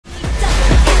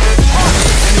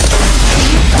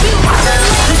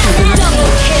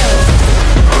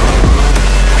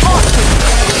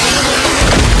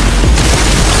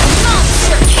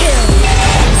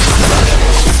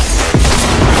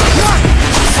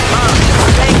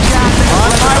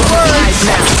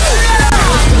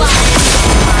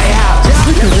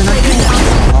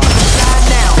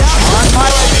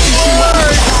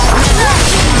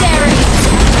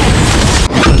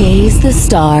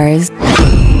stars.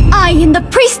 I am the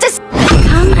priestess.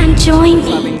 Come and join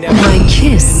me. My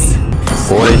kiss.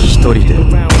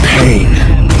 Pain.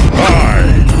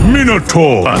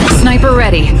 Minotaur. Sniper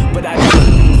ready. I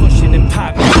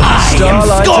am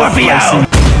Scorpio.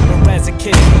 As a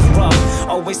kid it was rough.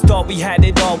 Always thought we had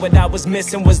it all. What I was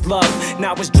missing was love.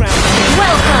 Now I was drowning.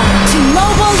 Welcome to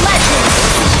Mobile Legends.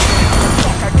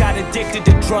 I got addicted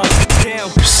to drugs. Damn.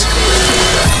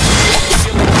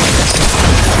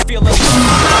 Feel like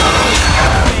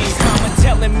mama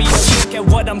telling me to look at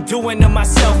what I'm doing to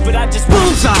myself, but I just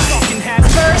Bullseye. fucking have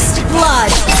First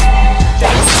blood.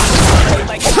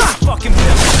 like fucking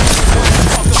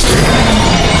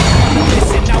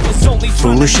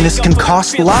Foolishness can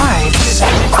cost lives.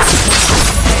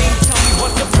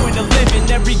 What's the point of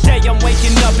living? Every day I'm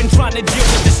waking up and trying to deal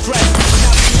with the stress.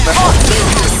 You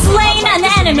have slain an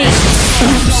enemy.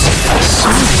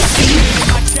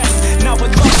 Now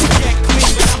I'd love to get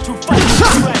clean, but I'm too fucking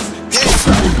stressed.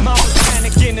 Mama's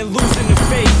panicking and losing her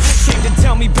faith. Came to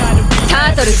tell me about it.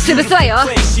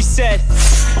 She said,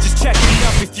 just checking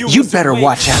up if You better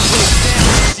watch out.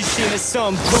 She seen her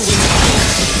son blue in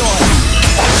the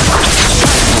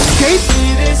Escape?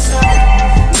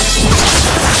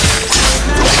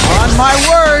 On my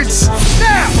words!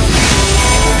 Now!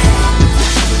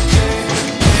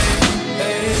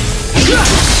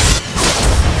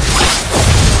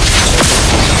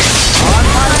 On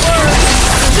my words!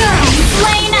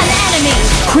 Slain an enemy.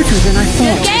 Quicker than I Good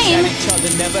thought. game.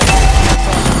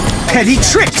 Petty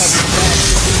tricks!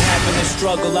 having a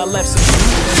struggle. I left some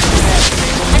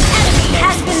An enemy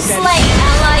has been slain.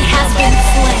 Ally has been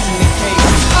slain.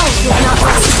 Oh, you're not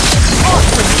ready. Off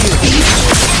with you.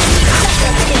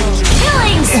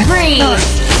 Killing spree.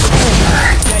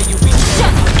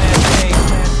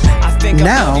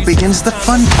 Now begins the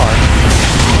fun part.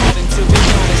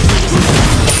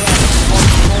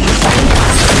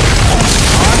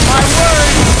 On my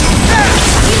word!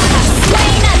 You have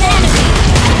slain an enemy.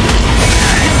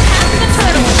 You have the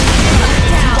turtle.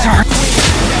 Down.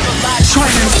 Try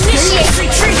to Initiate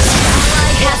retreat.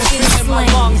 Ally has been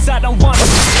slain. I don't want to.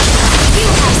 You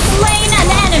have slain an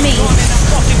enemy. I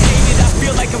fucking hate it. I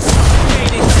feel like I'm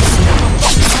suffocating. I'm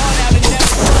fucking hard out and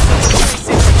never trace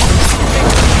it.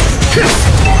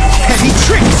 petty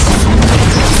tricks!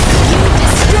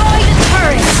 Destroy the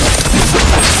turret.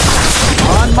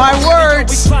 On my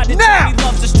words! Now!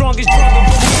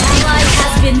 Ally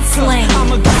has been slain.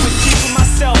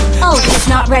 Oh, he's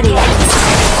not ready yet.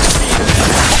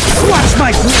 Watch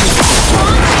my blade!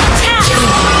 Attack!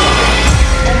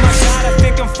 Oh my god, I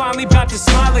think I'm finally about to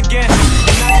smile again. And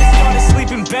I just started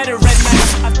sleeping better at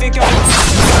night. I think I'm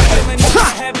feeling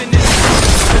heaven is.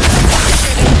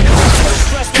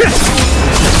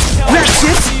 That's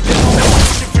it!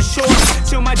 For sure,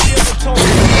 till my dealer told me.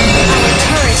 Our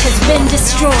turret has been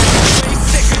destroyed.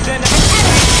 Sicker than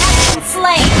Enemy has been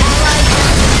slain. Ally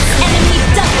enemy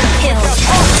double kill.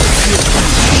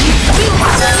 You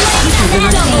have slain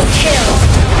an double kill.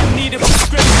 I need a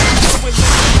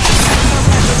prescription.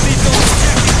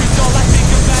 All I think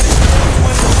about is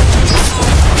when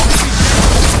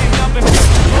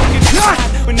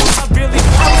I really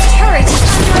Our turret is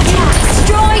under attack.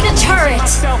 Destroy the turret.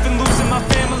 myself and losing my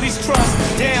family's trust.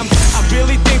 Damn, I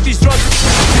really think these drugs are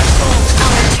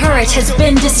Our turret has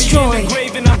been destroyed.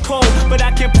 grave and I'm cold, but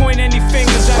I can't point any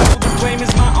fingers. I know the blame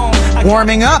is my own. I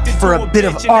Warming can't up get for to a bit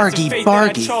of bitch, and it's a fate that I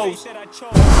argy-bargy. chose.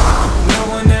 No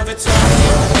one ever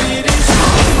told me this.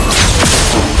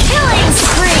 Killing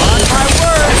spree. My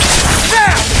word!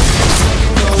 Now!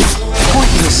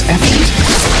 Pointless effort.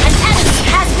 An enemy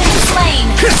has been slain.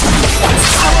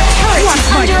 Our turret Watch is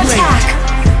my under blade. attack.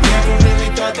 Never really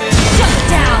thought that Shut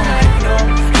down.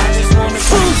 I just wanna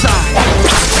Bullseye!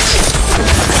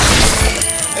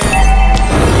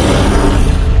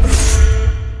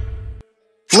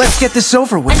 Let's get this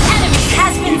over An with. enemy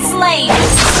has been slain.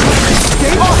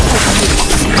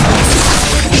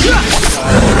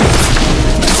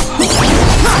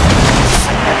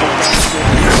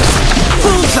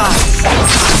 Bullseye!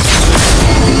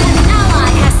 An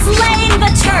ally has slain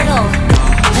the turtle.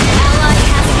 An ally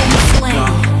has been slain.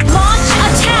 Launch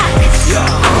attack.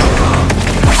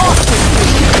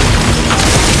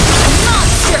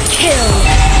 Monster kill.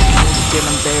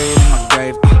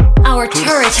 Our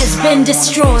turret has been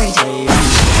destroyed.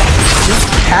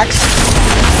 Hacks?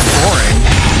 Boring.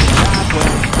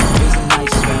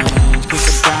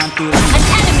 An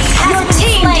enemy has Your been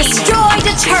team slain. Destroyed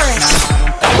a turret.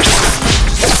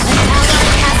 An ally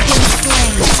has been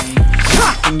slain.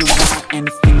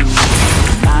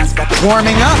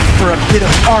 Warming up for a bit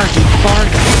of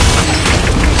argy-bargy.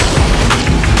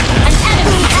 An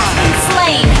enemy has been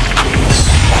slain.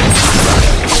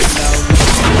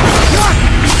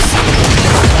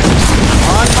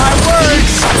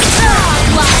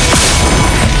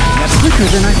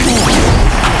 than I thought.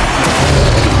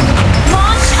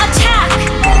 Launch attack!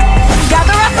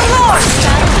 Gather up the Lord!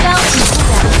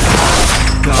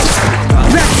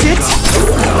 That's it!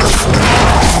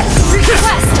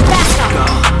 Request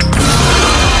backup!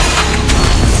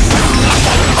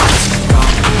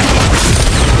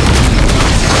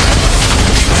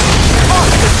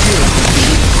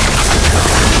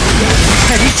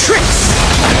 Heavy tricks!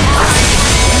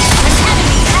 An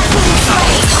enemy has been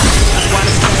slain!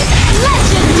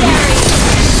 Legendary!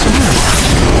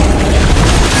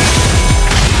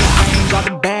 Got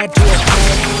the bad to it.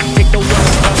 Take the world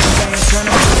up, saying, turn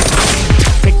it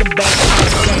around. Take the bad to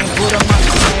saying, put them up,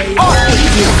 saying,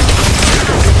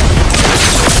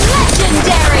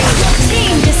 Legendary!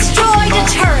 Team destroyed a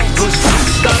turret!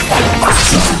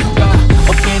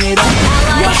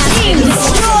 Ally team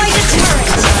destroyed a turret!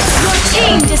 Your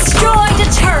team destroyed a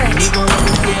turret!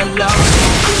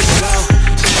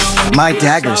 My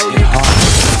daggers hit hard.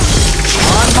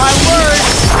 On my word!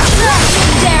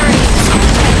 Legendary!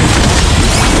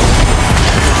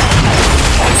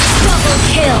 Double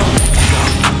kill!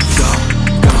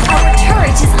 Our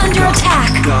turret is under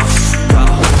attack!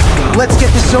 Let's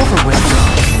get this over with.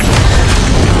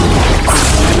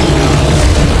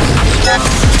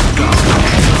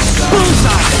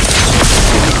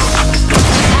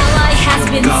 Ally has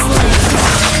been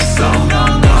slain!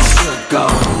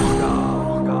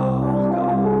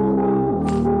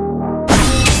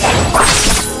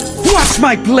 Watch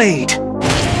my blade!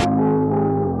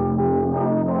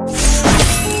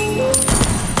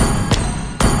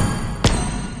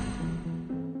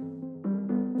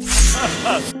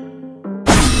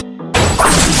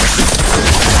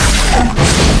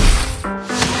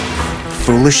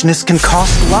 Foolishness can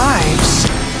cost lives.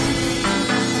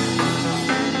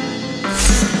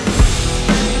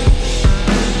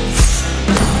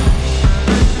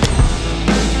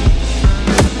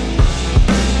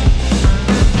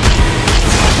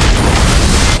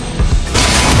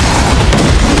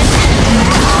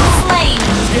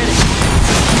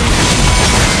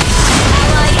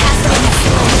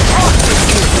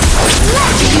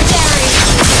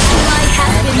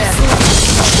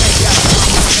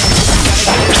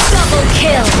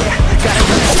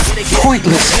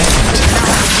 Pointless effort.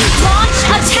 Launch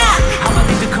attack! I'ma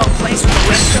leave the complaints with the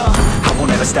rest of. I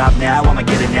won't ever stop now, I'ma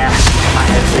get it now. My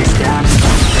head face down.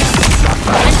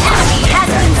 An enemy has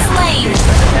been slain!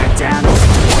 Back down.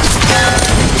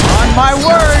 On my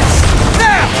words!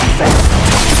 Now!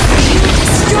 You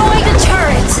destroyed a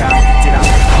turret! Did I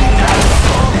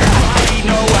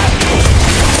know I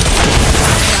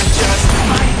just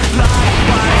might lie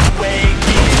wide awake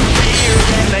in fear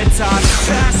and let time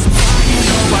pass. You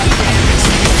know I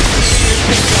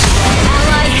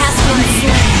Ally has been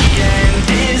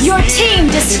slain! Your team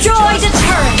destroyed a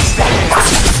turret!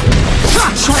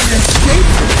 Not trying to escape!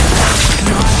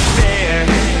 not fair.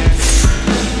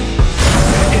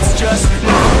 It's just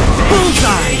not fair.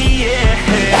 Bullseye!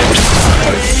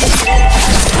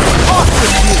 Ult is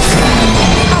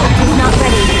not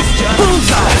ready!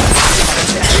 Bullseye!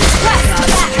 Quest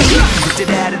back! Get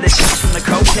out of the shit from the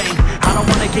cocaine. I don't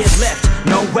wanna get left,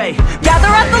 no way. Gather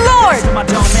up the Lord! To my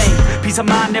domain, peace of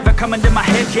mind never come into my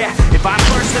head. Yeah, if I'm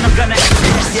first, then I'm gonna end.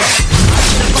 Yeah,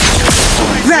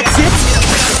 That's it!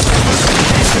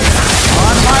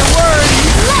 On my word!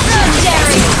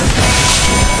 Legendary!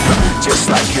 just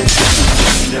like your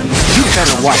You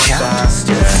better watch out.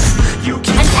 You An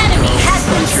keep enemy has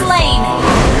been slain!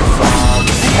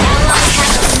 Ally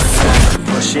has been slain!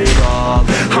 push it all.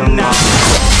 I'm not.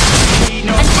 An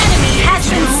enemy has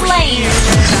been slain!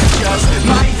 Just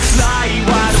might lie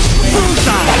wide awake.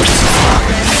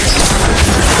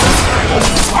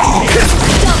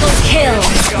 Double kill!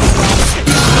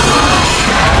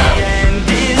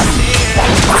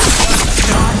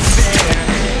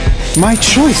 My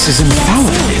choice is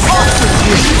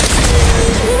infallible.